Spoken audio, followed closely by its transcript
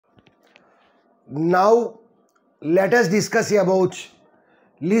Now let us discuss about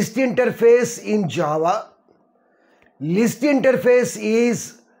list interface in Java. List interface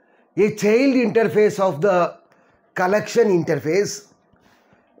is a child interface of the collection interface.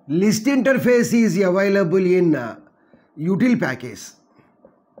 List interface is available in util package.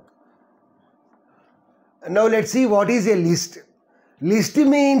 Now let's see what is a list. List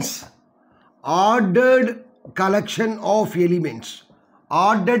means ordered collection of elements.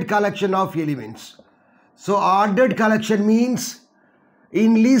 Ordered collection of elements. So ordered collection means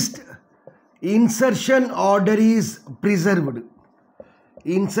in list insertion order is preserved.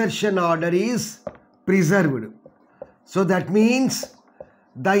 Insertion order is preserved. So that means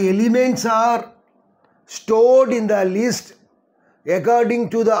the elements are stored in the list according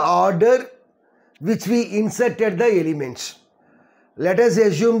to the order which we inserted the elements. Let us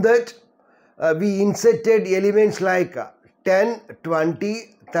assume that we inserted elements like 10,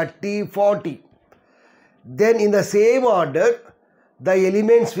 20, 30, 40. Then in the same order, the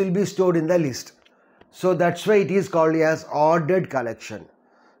elements will be stored in the list. So that's why it is called as ordered collection.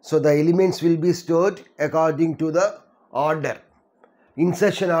 So the elements will be stored according to the order.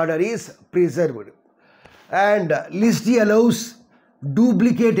 Insertion order is preserved. And list allows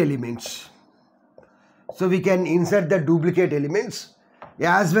duplicate elements. So we can insert the duplicate elements,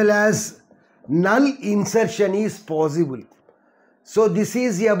 as well as null insertion is possible. So this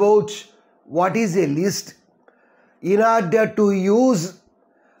is about what is a list. In order to use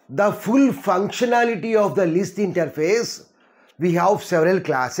the full functionality of the list interface, we have several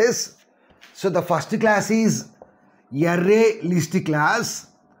classes. So the first class is ArrayList class.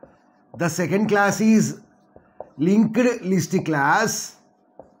 The second class is linked list class.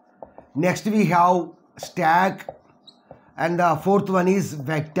 Next we have stack, and the fourth one is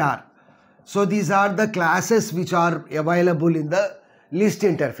vector. So these are the classes which are available in the list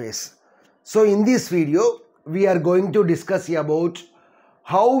interface. So in this video we are going to discuss about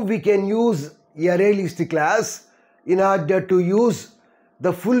how we can use ArrayList class in order to use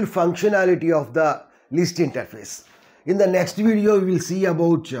the full functionality of the list interface. In the next video we will see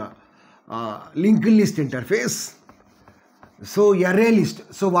about linked list interface. So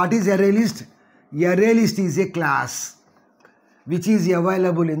ArrayList. So what is ArrayList? ArrayList is a class which is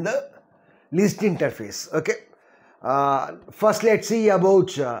available in the list interface. Okay. First let's see about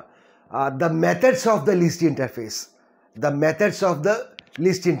the methods of the list interface. The methods of the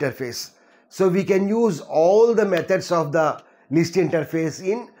list interface. So we can use all the methods of the list interface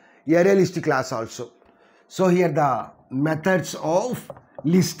in ArrayList class also. So here the methods of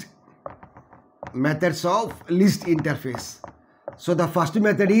list. Methods of list interface. So the first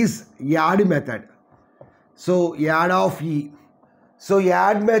method is add method. So add of E. So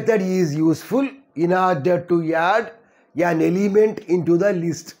add method is useful in order to add an element into the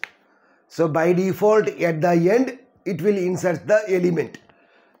list. So by default at the end it will insert the element.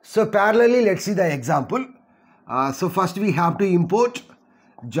 So parallelly let's see the example. So first we have to import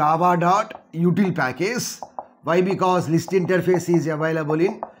java.util package. Why? Because list interface is available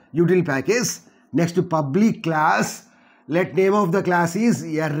in util package. Next to public class. Let name of the class is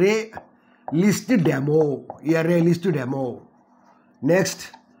ArrayList demo. ArrayList demo. Next,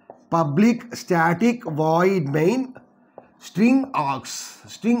 public static void main string aux.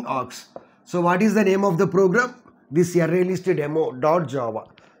 String aux. So what is the name of the program? This ArrayList demo.java.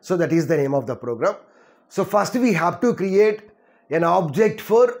 So that is the name of the program. So first we have to create an object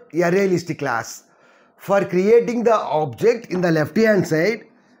for ArrayList class. For creating the object in the left hand side,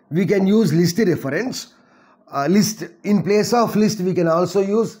 we can use list reference. List in place of list we can also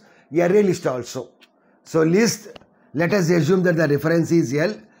use ArrayList also. So list, let us assume that the reference is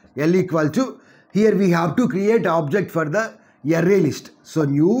L equal to, here we have to create object for the ArrayList. So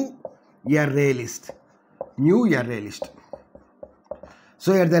new ArrayList. New ArrayList.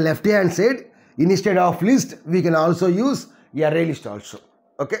 So at the left hand side, instead of list we can also use ArrayList also.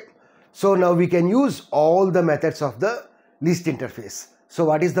 Okay. So now we can use all the methods of the list interface. So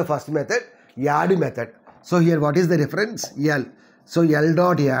what is the first method? Add method. So here what is the reference? L. So L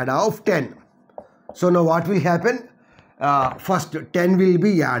dot add of 10. So now what will happen? First 10 will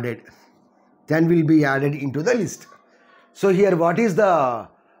be added. 10 will be added into the list. So here what is the,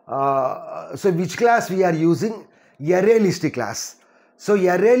 so which class we are using? ArrayList class. So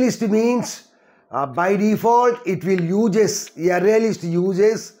ArrayList means by default it will uses, ArrayList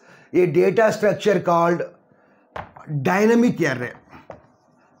uses a data structure called dynamic array.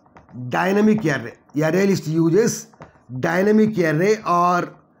 Dynamic array. ArrayList uses dynamic array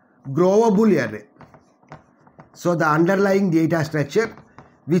or growable array. So the underlying data structure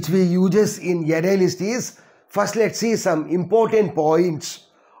which we uses in ArrayList is, first let's see some important points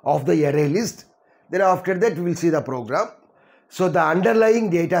of the ArrayList. Then after that we will see the program. So the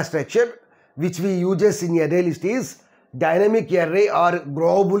underlying data structure which we uses in ArrayList is dynamic array or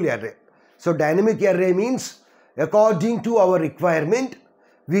growable array. So dynamic array means according to our requirement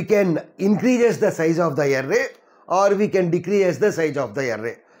we can increase the size of the array or we can decrease the size of the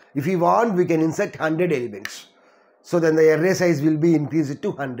array. If we want, we can insert 100 elements. So then the array size will be increased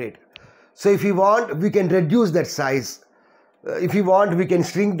to 100. So if we want, we can reduce that size. If we want, we can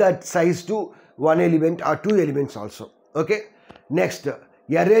shrink that size to 1 element or 2 elements also. Okay. Next,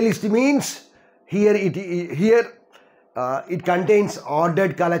 ArrayList means here it contains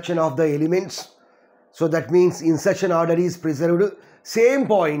ordered collection of the elements. So that means insertion order is preserved. Same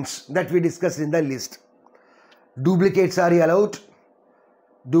points that we discussed in the list. Duplicates are allowed.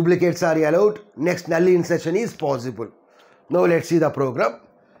 Duplicates are allowed. Next, null insertion is possible. Now let's see the program.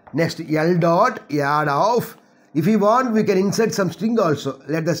 Next, L dot add of. If we want, we can insert some string also.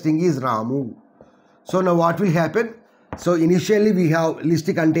 Let the string is Ramu. So now what will happen? So initially we have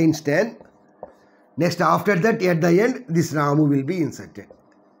list contains 10. Next, after that at the end this Ramu will be inserted.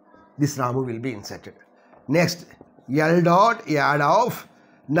 This Ramu will be inserted. Next, L dot add of.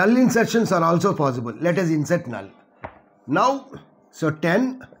 Null insertions are also possible. Let us insert null. Now, so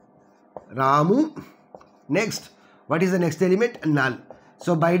 10 Ramu. Next, what is the next element? Null.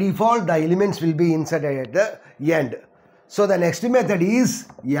 So by default the elements will be inserted at the end. So the next method is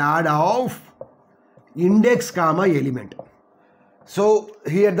add of index comma element. So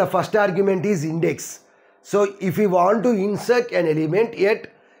here the first argument is index. So if we want to insert an element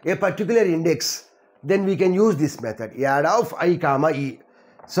at a particular index, then we can use this method add of I comma e.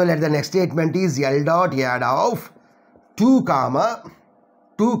 So let the next statement is L dot add of 2 comma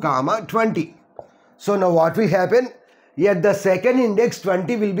 20. So now what will happen? At the second index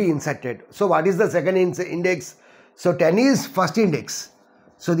 20 will be inserted. So what is the second index? So 10 is first index.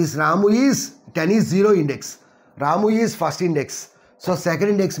 So this Ramu is 10 is 0 index. Ramu is first index. So second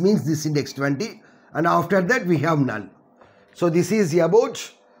index means this index 20, and after that we have null. So this is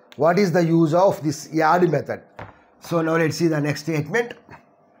about what is the use of this add method. So now let's see the next statement.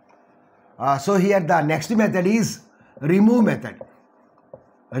 So here the next method is remove method.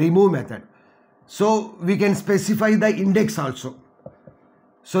 Remove method. So we can specify the index also.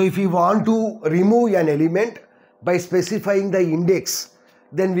 So if we want to remove an element by specifying the index,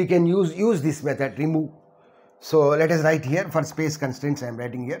 then we can use this method remove. So let us write here for space constraints I am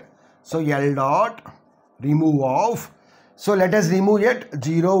writing here. So L dot remove of. So let us remove it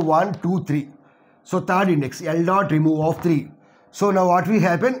 0, 1, 2, 3. So third index L dot remove of 3. So now what will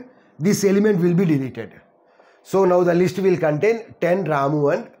happen? This element will be deleted. So now the list will contain 10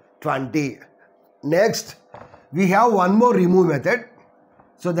 Ramu and 20. Next, we have one more remove method.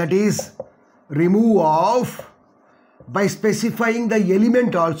 So that is remove of. By specifying the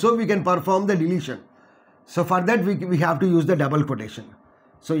element also we can perform the deletion. So for that we have to use the double quotation.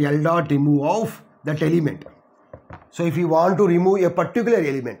 So L dot remove of that element. So if you want to remove a particular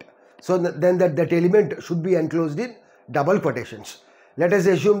element, so then that element should be enclosed in double quotations. Let us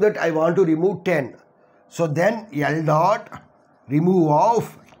assume that I want to remove 10. So then L dot remove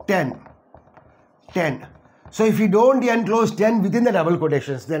of 10. So if you don't enclose 10 within the double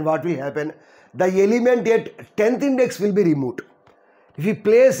quotations, then what will happen? The element at 10th index will be removed. If you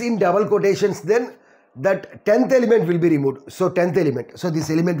place in double quotations, then that 10th element will be removed. So 10th element. So this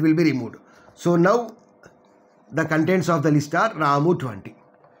element will be removed. So now the contents of the list are Ramu 20.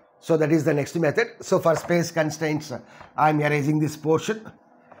 So that is the next method. So for space constraints, I am erasing this portion.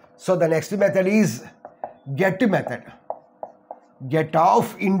 So the next method is get method. Get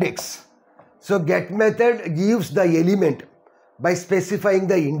of index. So get method gives the element by specifying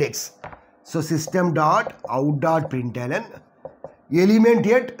the index. So system dot out dot println element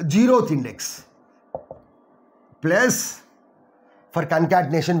at 0th index plus, for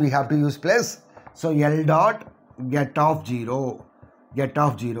concatenation we have to use plus. So L dot get of 0. Get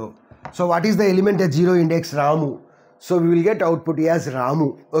of 0. So what is the element at 0 index? Ramu. So we will get output as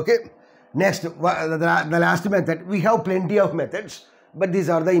Ramu. Okay. Next, the last method. We have plenty of methods, but these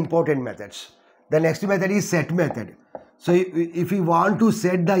are the important methods. The next method is set method. So if we want to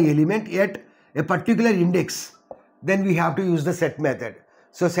set the element at a particular index, then we have to use the set method.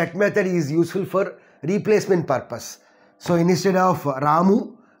 So set method is useful for replacement purpose. So instead of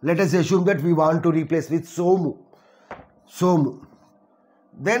Ramu, let us assume that we want to replace with Somu.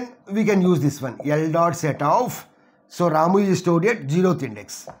 Then we can use this one, L dot set of. So Ramu is stored at 0th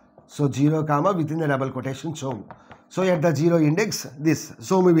index. So 0 comma within the double quotation Somu. So at the 0 index, this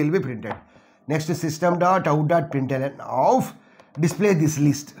Somu will be printed. Next, system dot out dot println of display this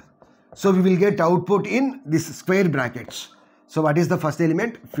list. So we will get output in this square brackets. So what is the first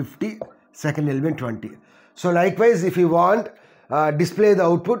element? 50. second element 20. So likewise, if you want display the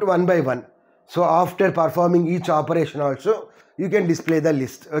output one by one, so after performing each operation also you can display the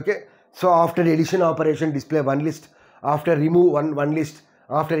list. Okay, so after addition operation display one list, after remove one list,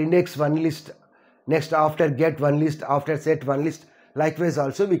 after index one list, next after get one list, after set one list, likewise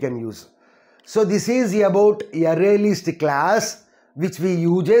also we can use. So this is about ArrayList class which we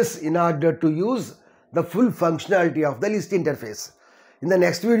uses in order to use the full functionality of the list interface. In the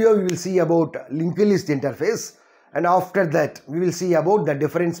next video we will see about linked list interface, and after that we will see about the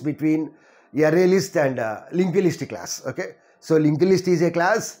difference between ArrayList and linked list class. Okay, so linked list is a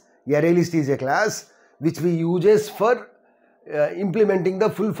class, ArrayList is a class which we uses for implementing the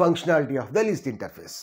full functionality of the list interface.